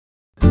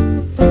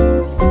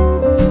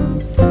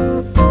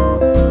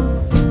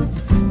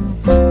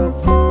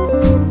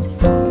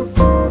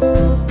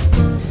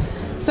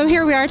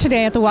are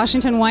today at the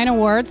Washington Wine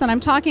Awards, and I'm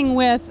talking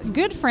with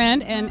good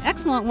friend and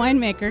excellent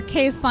winemaker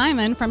Kay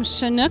Simon from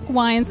Chinook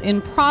Wines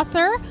in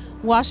Prosser,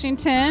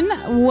 Washington.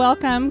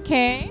 Welcome,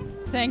 Kay.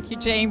 Thank you,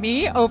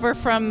 Jamie. Over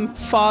from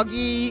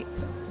foggy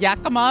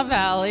Yakima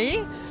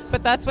Valley,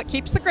 but that's what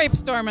keeps the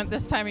grapes dormant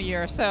this time of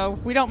year, so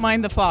we don't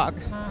mind the fog.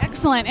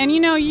 Excellent. And you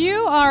know, you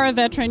are a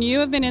veteran. You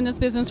have been in this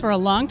business for a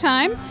long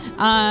time.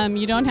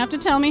 You don't have to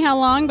tell me how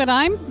long, but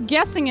I'm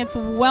guessing it's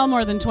well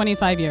more than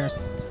 25 years.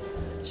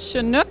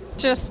 Chinook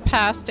just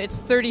passed its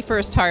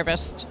 31st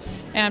harvest,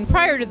 and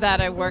prior to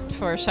that I worked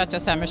for Chateau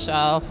Saint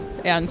Michel,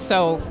 and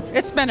so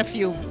it's been a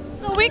few.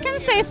 So we can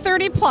say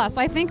 30 plus.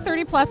 I think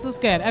 30 plus is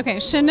good. Okay,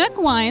 Chinook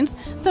Wines,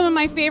 some of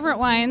my favorite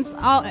wines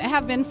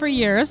have been for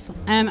years,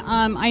 and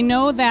I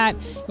know that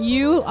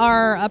you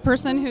are a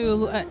person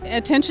who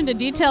attention to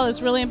detail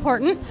is really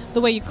important, the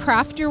way you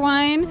craft your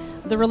wine,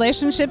 the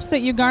relationships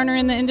that you garner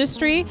in the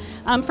industry.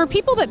 For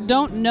people that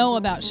don't know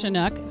about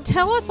Chinook,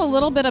 tell us a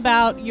little bit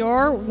about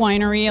your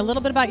winery, a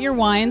little bit about your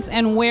wines,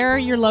 and where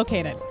you're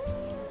located.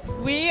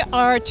 We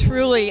are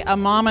truly a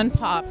mom and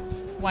pop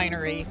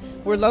winery.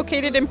 We're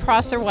located in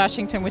Prosser,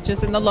 Washington, which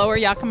is in the lower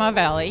Yakima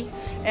Valley,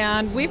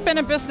 and we've been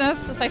in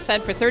business, as I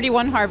said, for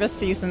 31 harvest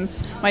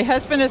seasons. My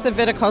husband is a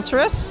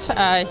viticulturist.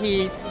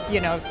 He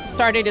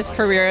started his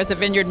career as a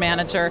vineyard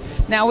manager.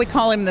 Now we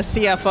call him the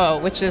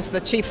CFO, which is the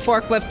chief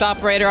forklift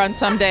operator on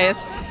some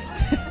days,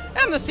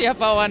 and the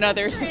CFO on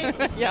others.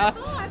 Yeah.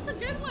 Oh, that's a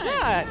good one.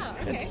 Yeah,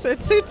 okay.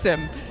 it suits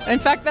him. In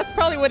fact, that's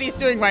probably what he's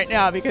doing right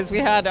now, because we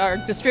had our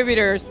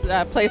distributor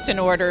placed an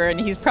order, and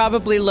he's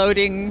probably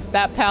loading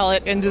that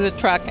pallet into the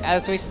truck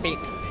as we speak.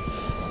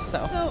 So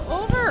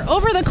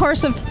over the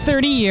course of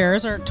 30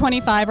 years, or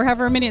 25, or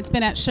however many it's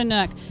been at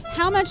Chinook,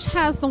 how much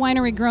has the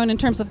winery grown in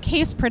terms of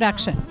case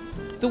production?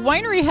 The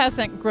winery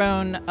hasn't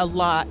grown a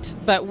lot,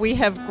 but we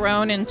have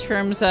grown in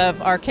terms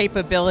of our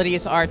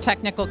capabilities, our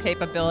technical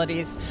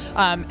capabilities.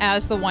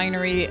 As the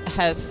winery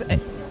has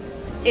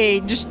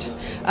aged,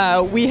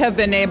 we have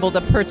been able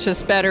to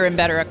purchase better and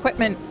better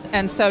equipment,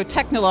 and so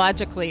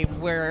technologically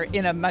we're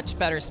in a much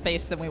better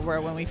space than we were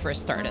when we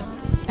first started.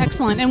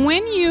 Excellent. And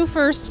when you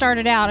first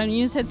started out, and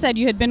you had said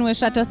you had been with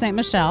Chateau Saint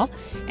Michel,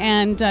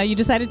 and you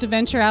decided to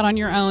venture out on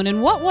your own,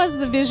 and what was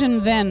the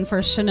vision then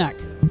for Chinook?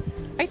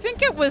 I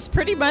think it was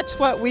pretty much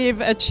what we've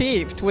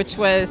achieved, which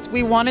was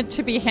we wanted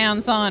to be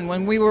hands-on.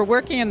 When we were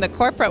working in the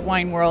corporate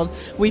wine world,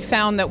 we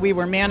found that we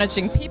were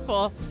managing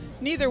people.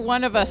 Neither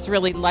one of us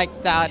really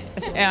liked that,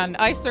 and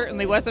I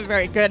certainly wasn't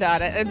very good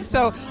at it. And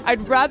so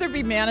I'd rather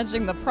be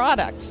managing the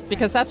product,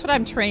 because that's what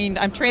I'm trained.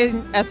 I'm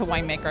trained as a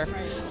winemaker.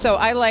 So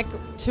I like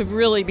to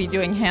really be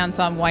doing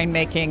hands-on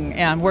winemaking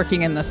and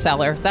working in the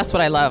cellar. That's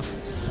what I love.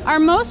 Are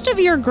most of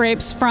your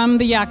grapes from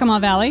the Yakima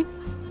Valley?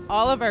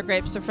 All of our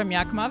grapes are from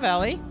Yakima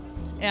Valley,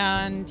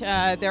 and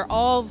they're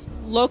all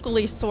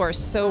locally sourced,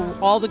 so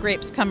all the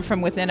grapes come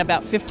from within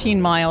about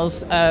 15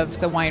 miles of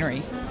the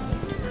winery.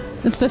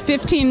 It's the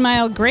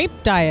 15-mile grape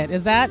diet.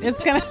 It's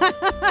gonna.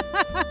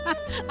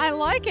 I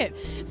like it.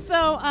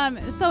 So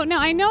now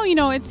I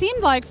know. It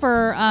seemed like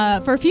for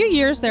a few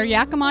years there,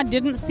 Yakima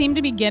didn't seem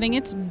to be getting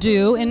its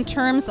due in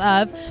terms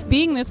of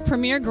being this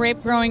premier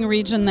grape growing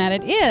region that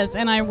it is.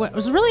 And I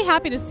was really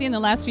happy to see in the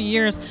last few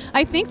years.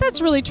 I think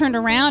that's really turned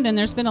around, and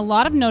there's been a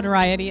lot of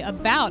notoriety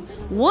about,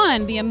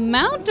 one, the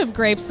amount of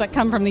grapes that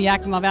come from the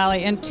Yakima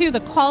Valley, and two,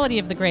 the quality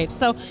of the grapes.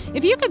 So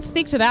if you could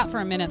speak to that for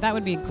a minute, that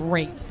would be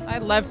great.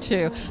 I'd love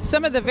to.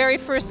 Some of the very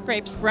first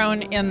grapes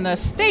grown in the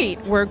state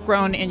were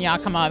grown in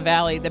Yakima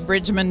Valley, the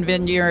Bridgman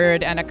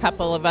Vineyard and a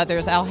couple of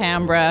others,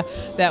 Alhambra,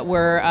 that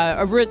were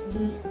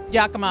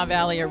Yakima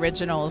Valley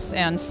originals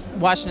and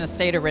Washington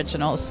State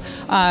originals.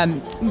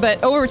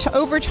 But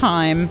over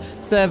time,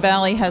 the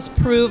valley has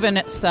proven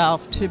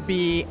itself to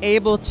be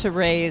able to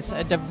raise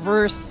a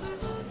diverse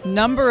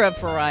number of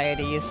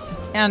varieties,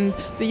 and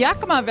the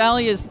Yakima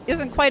Valley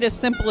isn't quite as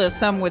simple as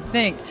some would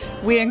think.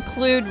 We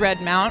include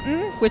Red Mountain,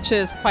 which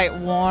is quite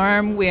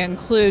warm. We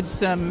include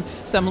some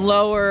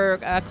lower,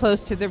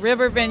 close to the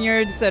river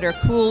vineyards that are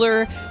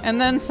cooler, and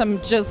then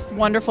some just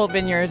wonderful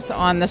vineyards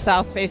on the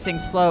south-facing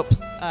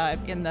slopes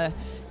in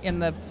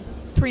the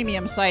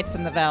premium sites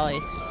in the valley.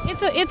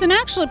 It's an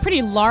actually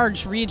pretty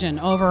large region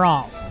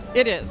overall.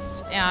 It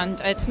is,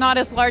 and it's not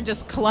as large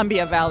as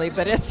Columbia Valley,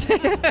 but it's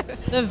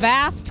the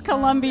vast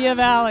Columbia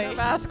Valley. The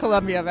vast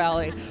Columbia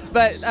Valley.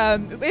 But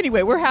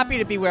anyway, we're happy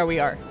to be where we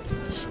are.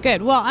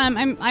 Good. Well,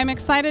 I'm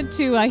excited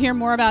to hear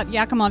more about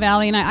Yakima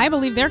Valley, and I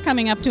believe they're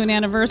coming up to an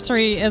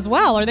anniversary as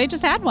well, or they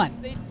just had one.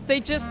 They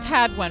just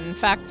had one. In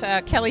fact,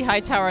 Kelly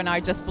Hightower and I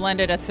just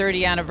blended a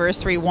 30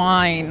 anniversary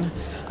wine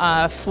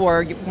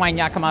for Wine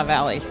Yakima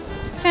Valley.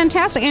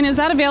 Fantastic. And is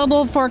that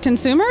available for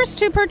consumers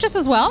to purchase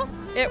as well?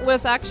 It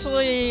was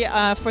actually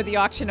for the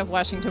auction of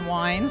Washington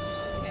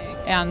Wines,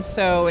 and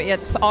so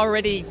it's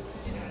already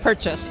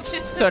purchased,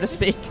 so to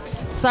speak.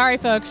 Sorry,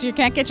 folks, you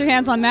can't get your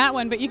hands on that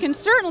one, but you can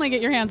certainly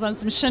get your hands on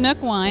some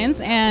Chinook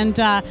wines. And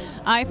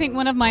I think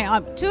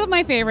two of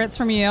my favorites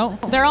from you,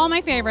 they're all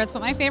my favorites,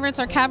 but my favorites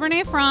are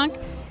Cabernet Franc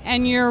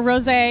and your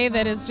Rosé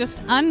that is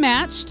just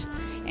unmatched.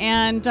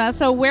 And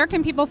so where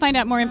can people find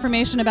out more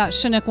information about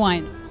Chinook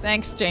Wines?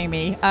 Thanks,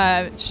 Jamie.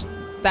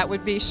 That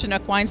would be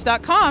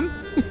ChinookWines.com.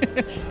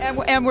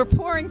 and we're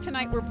pouring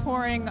tonight, we're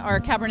pouring our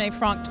Cabernet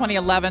Franc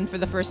 2011 for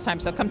the first time,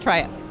 so come try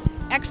it.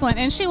 Excellent.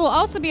 And she will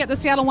also be at the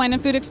Seattle Wine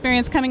and Food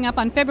Experience coming up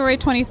on February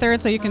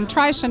 23rd, so you can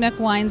try Chinook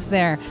Wines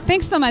there.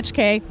 Thanks so much,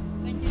 Kay.